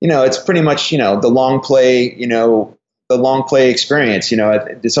 it's pretty much, the long play experience,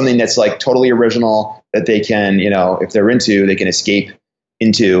 it's something that's like totally original that they can, if they're into, they can escape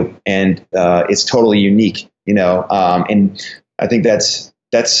into, and it's totally unique, and I think that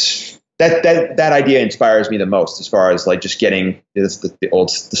idea inspires me the most, as far as like just getting the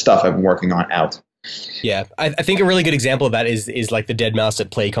stuff I've been working on out. Yeah, I think a really good example of that is like the Dead Mouse at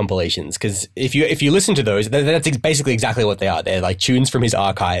Play compilations, because if you listen to those, that's basically exactly what they are. They're like tunes from his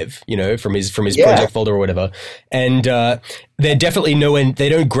archive, from his project folder or whatever, and they're definitely they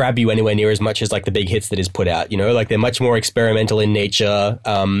don't grab you anywhere near as much as like the big hits that is put out. Like they're much more experimental in nature.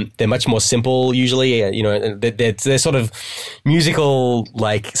 They're much more simple usually. They're sort of musical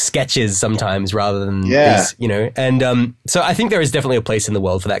like sketches sometimes rather than these, and so I think there is definitely a place in the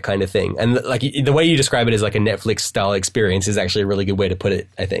world for that kind of thing, and like the way you describe it as like a Netflix style experience is actually a really good way to put it,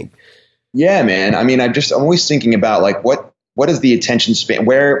 I think. Yeah, man. I'm always thinking about like what is the attention span?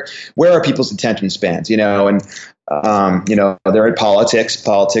 Where are people's attention spans? And they're in politics.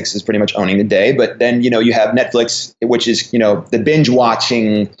 Politics is pretty much owning the day. But then you have Netflix, which is the binge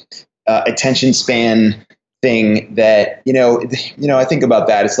watching attention span thing that I think about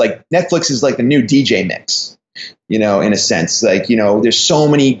that. It's like Netflix is like the new DJ mix. In a sense, like, there's so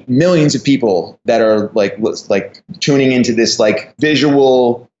many millions of people that are like tuning into this like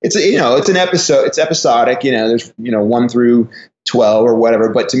visual. It's an episode. It's episodic. There's 1 through 12 or whatever.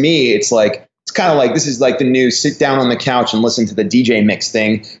 But to me, it's like it's kind of like this is like the new sit down on the couch and listen to the DJ mix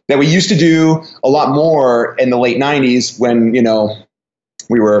thing that we used to do a lot more in the late 90s when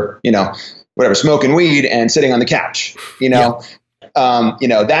we were smoking weed and sitting on the couch. Yeah.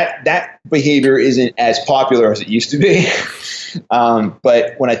 That behavior isn't as popular as it used to be.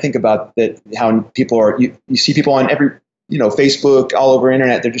 But when I think about that, how people are, you see people on every, Facebook, all over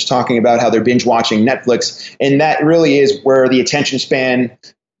internet, they're just talking about how they're binge watching Netflix. And that really is where the attention span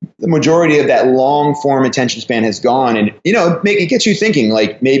the majority of that long form attention span has gone, and it gets you thinking,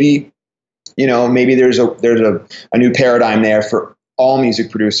 like maybe there's a new paradigm there for all music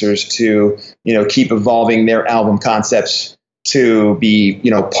producers to keep evolving their album concepts to be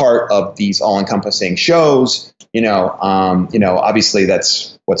part of these all-encompassing shows. Obviously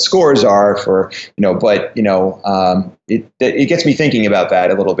that's what scores are for, but it gets me thinking about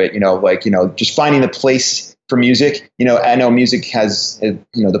that a little bit. Just finding the place for music. I know music has,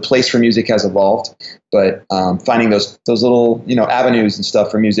 the place for music has evolved, but finding those little avenues and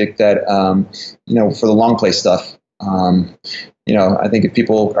stuff for music that for the long play stuff. I think if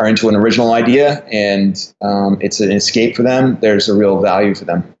people are into an original idea and it's an escape for them, there's a real value for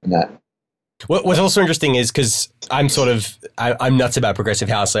them in that. What's also interesting is because I'm I'm nuts about progressive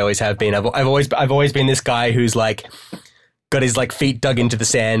house. I always have been. I've always been this guy who's like got his like feet dug into the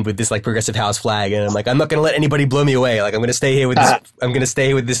sand with this like progressive house flag, and I'm like, I'm not going to let anybody blow me away. Like I'm going to stay here with this. I'm going to stay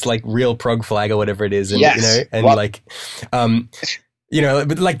here with this like real prog flag or whatever it is, and yes. But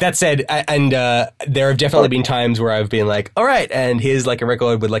like that said, and there have definitely been times where I've been like, all right, and here's like a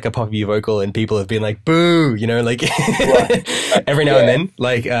record with like a poppy vocal, and people have been like, boo, like every now and then.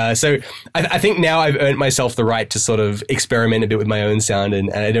 Like, so I think now I've earned myself the right to sort of experiment a bit with my own sound, and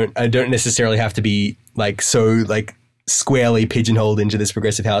I don't necessarily have to be like so like squarely pigeonholed into this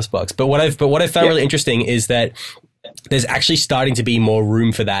progressive house box. But what I've found really interesting is that there's actually starting to be more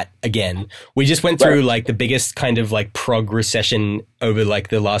room for that again. We just went through like the biggest kind of like prog recession over like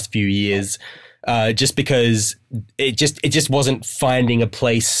the last few years, just because it just wasn't finding a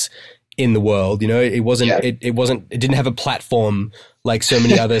place in the world. It didn't have a platform like so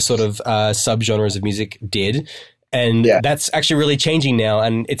many other sort of subgenres of music did. And that's actually really changing now.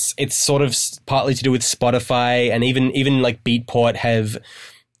 And it's sort of partly to do with Spotify, and even like Beatport have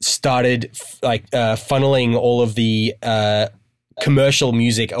started like funneling all of the commercial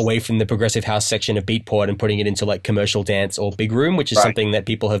music away from the progressive house section of Beatport and putting it into like commercial dance or big room, which is something that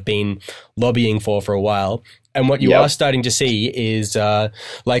people have been lobbying for a while. And what you are starting to see is my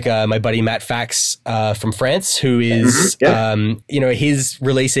buddy Matt Fax from France, who is he's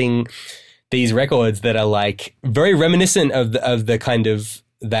releasing these records that are like very reminiscent of the kind of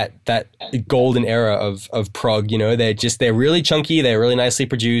that golden era of prog. They're really chunky, they're really nicely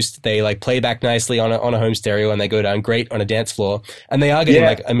produced, they like play back nicely on a home stereo, and they go down great on a dance floor, and they are getting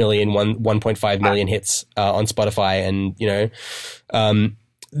like 1.5 million hits on Spotify, and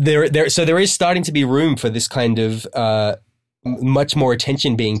there is starting to be room for this kind of much more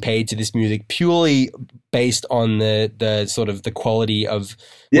attention being paid to this music purely based on the sort of the quality of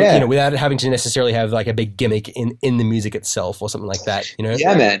without having to necessarily have like a big gimmick in the music itself or something like that.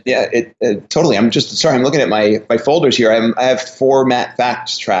 Yeah, man. Yeah, it totally. I'm looking at my folders here. I have 4 Matt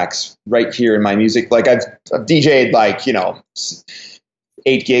Fax tracks right here in my music. Like I've DJ'd like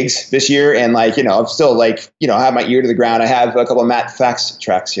 8 gigs this year, and like I'm still like I have my ear to the ground. I have a couple of Matt Fax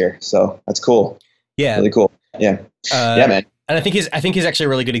tracks here, so that's cool. Yeah, really cool. Yeah, yeah, man. And I think he's actually a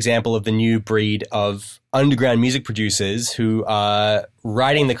really good example of the new breed of underground music producers who are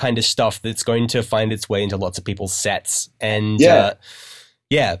writing the kind of stuff that's going to find its way into lots of people's sets. And I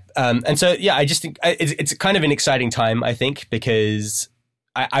just think it's kind of an exciting time, I think, because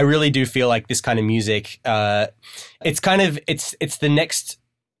I really do feel like this kind of music, it's the next.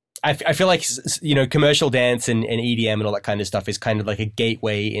 I feel like commercial dance and EDM and all that kind of stuff is kind of like a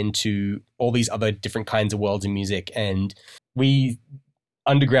gateway into all these other different kinds of worlds in music, and we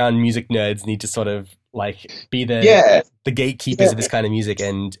underground music nerds need to sort of like be the gatekeepers of this kind of music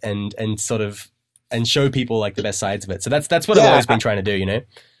and sort of and show people like the best sides of it. So that's what I've always been trying to do.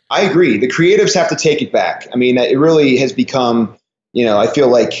 I agree. The creatives have to take it back. I mean, it really has become. I feel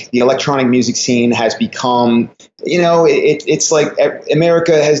like the electronic music scene has become, it's like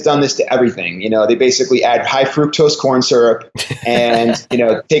America has done this to everything. They basically add high fructose corn syrup and,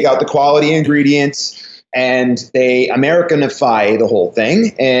 take out the quality ingredients, and they Americanify the whole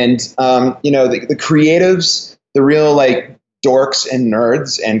thing. And, the creatives, the real like dorks and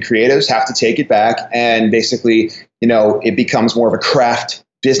nerds and creatives have to take it back, and basically, it becomes more of a craft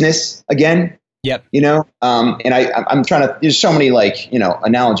business again. Yep. And I'm trying to, there's so many like,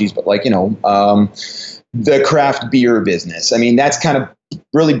 analogies, but like, the craft beer business. I mean, that's kind of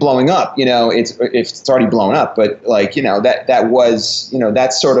really blowing up, it's already blown up, but like, that was,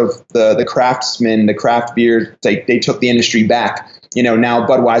 that's sort of the craftsmen, the craft beer, they took the industry back, now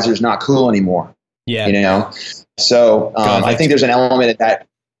Budweiser's not cool anymore. Yeah. So, I think there's an element of that.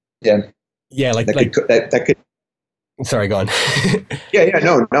 Yeah. Yeah. That could, sorry, go on.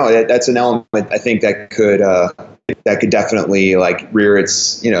 No, that's an element I think that could definitely like rear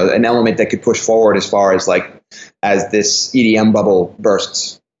its, an element that could push forward as far as like, as this EDM bubble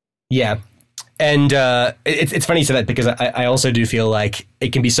bursts. Yeah. And it's funny you say that, because I also do feel like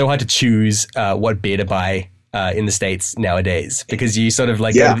it can be so hard to choose what beer to buy in the States nowadays, because you sort of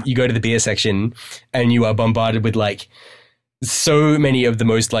like you go to the beer section and you are bombarded with like so many of the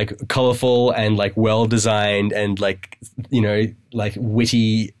most like colorful and like well designed and like, you know, like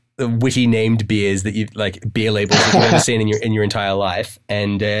witty named beers that you like, beer labels that you've ever seen in your entire life,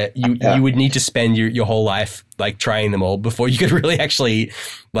 and you would need to spend your whole life like trying them all before you could really actually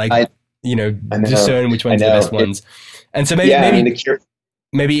like discern which ones are the best ones. And so maybe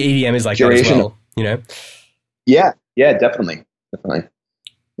EDM is like that as well, you know. Yeah, definitely.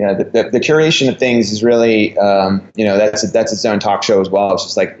 Yeah, the curation of things is really, that's its own talk show as well. It's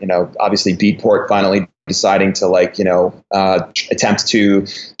just like, obviously Beatport finally deciding to like, attempt to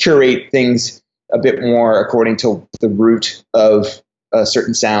curate things a bit more according to the root of a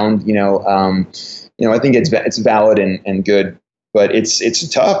certain sound. I think it's valid and good, but it's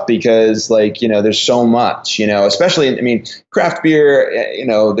tough because like, there's so much, especially, I mean, craft beer,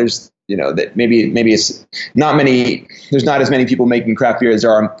 that maybe it's not many, there's not as many people making craft beer as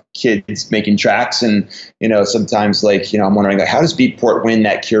there are kids making tracks. And, sometimes like, I'm wondering like, how does Beatport win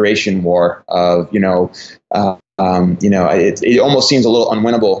that curation war of, it almost seems a little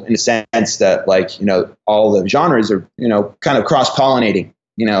unwinnable in the sense that like, all the genres are, kind of cross pollinating,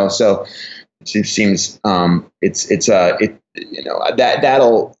 so it seems, that'll,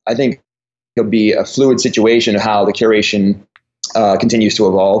 I think it'll be a fluid situation of how the curation, continues to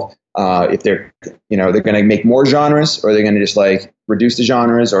evolve. If they're going to make more genres, or they're going to just like reduce the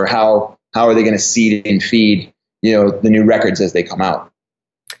genres, or how are they going to seed and feed, the new records as they come out?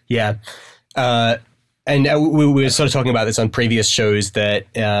 Yeah. And we were sort of talking about this on previous shows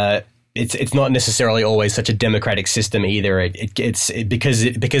that it's not necessarily always such a democratic system either. Because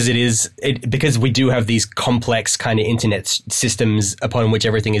we do have these complex kind of internet systems upon which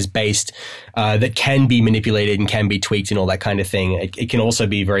everything is based, that can be manipulated and can be tweaked and all that kind of thing. It can also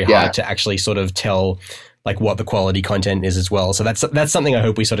be very hard to actually sort of tell like what the quality content is as well. So that's something I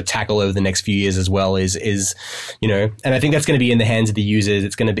hope we sort of tackle over the next few years as well, is and I think that's going to be in the hands of the users.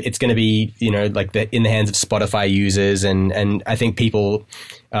 It's going to be like in the hands of Spotify users, and I think people,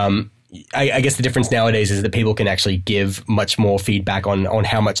 I guess the difference nowadays is that people can actually give much more feedback on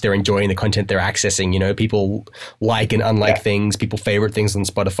how much they're enjoying the content they're accessing. People like and unlike things, people favorite things on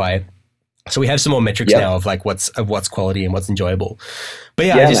Spotify. So we have some more metrics now of like what's quality and what's enjoyable.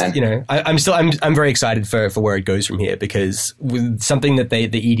 But I'm very excited for where it goes from here, because with something that the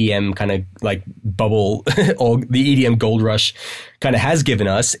EDM kind of like bubble or the EDM gold rush kind of has given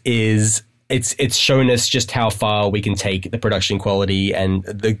us is it's shown us just how far we can take the production quality and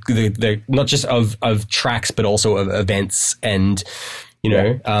the not just of tracks, but also of events and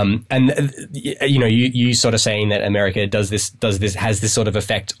you sort of saying that America has this sort of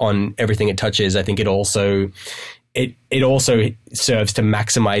effect on everything it touches. I think it also serves to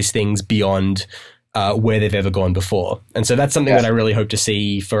maximize things beyond where they've ever gone before. And so that's something that I really hope to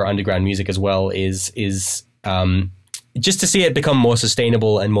see for underground music as well, is just to see it become more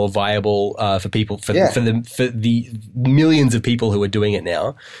sustainable and more viable for people, for the millions of people who are doing it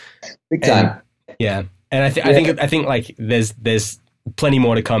now. Big time. And I think like there's plenty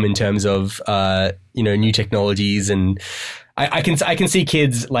more to come in terms of new technologies, and I can see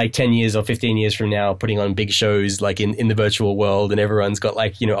kids like 10 years or 15 years from now putting on big shows like in the virtual world, and everyone's got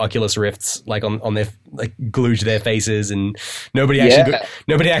like Oculus Rifts like on their like glued to their faces, and nobody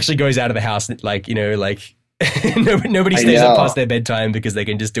actually goes out of the house like nobody stays up past their bedtime because they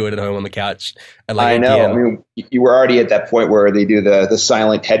can just do it at home on the couch at like 8 PM. I mean, you were already at that point where they do the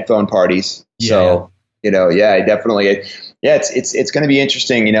silent headphone parties. So definitely. It's going to be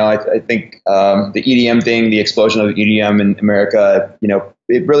interesting. I think the EDM thing, the explosion of EDM in America,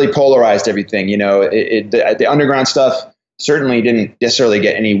 it really polarized everything. The underground stuff certainly didn't necessarily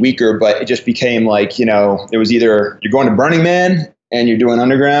get any weaker, but it just became like, it was either you're going to Burning Man and you're doing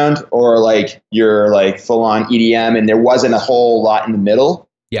underground, or like you're like full on EDM, and there wasn't a whole lot in the middle.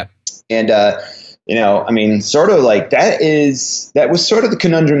 Yeah. And, I mean, sort of like that was sort of the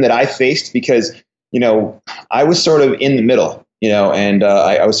conundrum that I faced, because I was sort of in the middle, and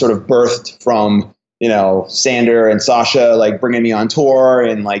I was sort of birthed from, Sander and Sasha, like bringing me on tour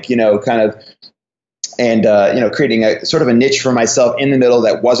and like, kind of, and, creating a sort of a niche for myself in the middle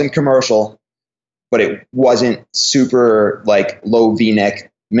that wasn't commercial, but it wasn't super like low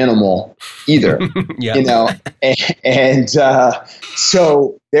V-neck minimal either, and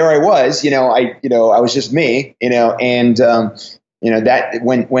so there I was, I was just me, and, that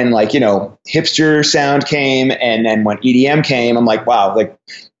when like, hipster sound came, and then when EDM came, I'm like, wow, like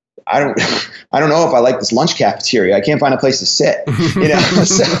I don't I don't know if I like this lunch cafeteria. I can't find a place to sit.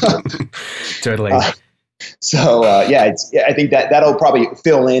 So, Totally. I think that'll probably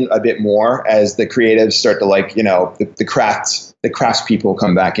fill in a bit more as the creatives start to like, the crafts people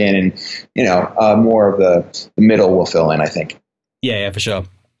come back in, and more of the middle will fill in, I think. Yeah, for sure.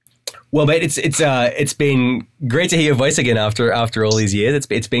 Well, mate, it's been great to hear your voice again after all these years.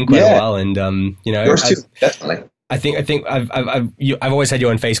 It's been quite a while, and yours too, definitely. I think I've always had you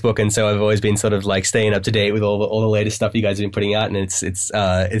on Facebook, and so I've always been sort of like staying up to date with all the latest stuff you guys have been putting out, and it's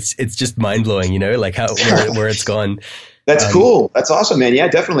just mind blowing, like how where it's gone. That's cool. That's awesome, man. Yeah,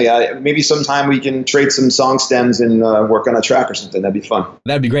 definitely. Maybe sometime we can trade some song stems and work on a track or something. That'd be fun.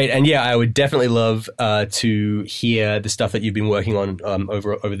 That'd be great. And yeah, I would definitely love to hear the stuff that you've been working on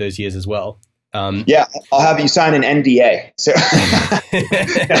over those years as well. Yeah, I'll have you sign an NDA. So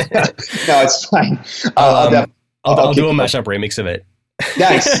no, it's fine. I'll do a mashup remix of it.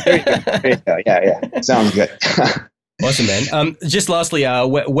 Nice. There you go. Yeah. Sounds good. Awesome, man. Just lastly,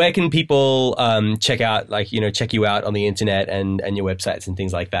 where can people check you out on the internet and your websites and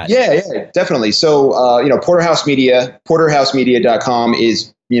things like that? Yeah, definitely. So, Porterhouse Media, porterhousemedia.com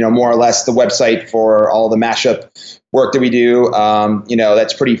is, more or less the website for all the mashup work that we do.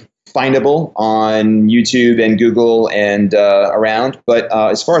 That's pretty findable on YouTube and Google and around. But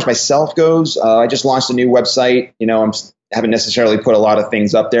as far as myself goes, I just launched a new website. Haven't necessarily put a lot of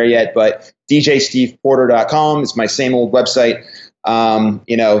things up there yet, but djsteveporter.com is my same old website.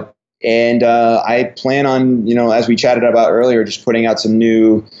 And I plan on, as we chatted about earlier, just putting out some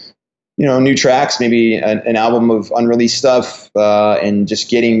new tracks, maybe an album of unreleased stuff, and just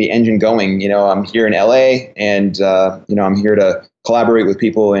getting the engine going. I'm here in LA, and I'm here to collaborate with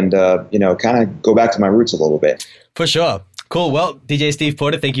people and kind of go back to my roots a little bit. For sure. Cool. Well, DJ Steve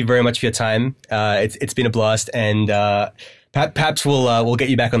Porter, thank you very much for your time. It's been a blast, and perhaps we'll get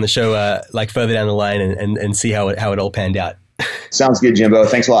you back on the show further down the line and see how it all panned out. Sounds good, Jimbo.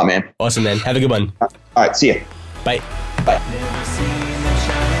 Thanks a lot, man. Awesome, man. Have a good one. All right. See you. Bye.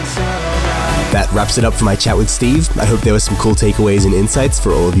 That wraps it up for my chat with Steve. I hope there were some cool takeaways and insights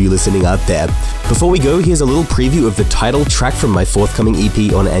for all of you listening out there. Before we go, here's a little preview of the title track from my forthcoming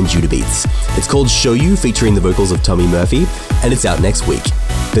EP on Anjudabeats. It's called Show You, featuring the vocals of Tommy Murphy, and it's out next week.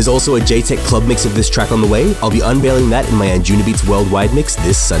 There's also a Jaytech club mix of this track on the way. I'll be unveiling that in my Anjudabeats Worldwide mix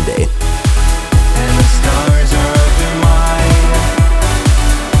this Sunday. And the stars are open wide.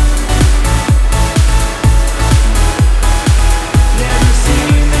 Never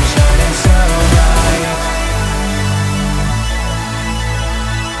seen them shining so bright.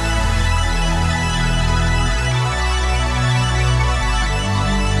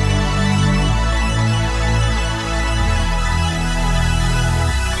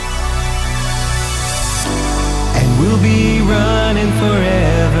 And we'll be running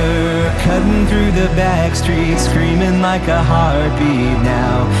forever, cutting through the back streets, screaming like a heartbeat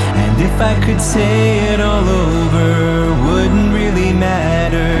now. And if I could say it all over, wouldn't really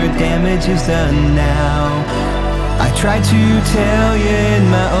matter, damage is done now. I tried to tell you in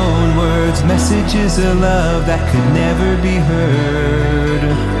my own words, messages of love that could never be heard,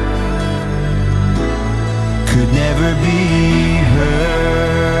 could never be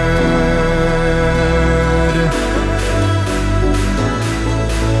heard.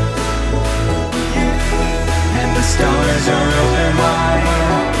 The stars are open wide.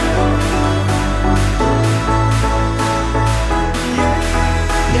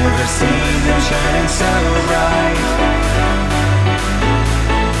 Never seen them shining so bright.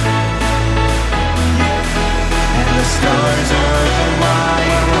 And the stars are open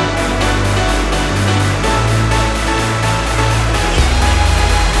wide.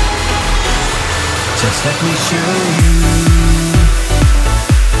 Just let me show you.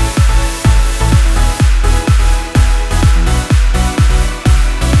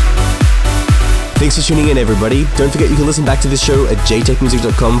 Thanks for tuning in, everybody. Don't forget you can listen back to this show at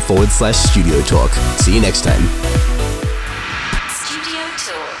jtechmusic.com/Studio Talk. See you next time. Studio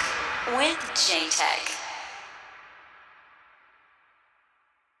Talk with Jaytech.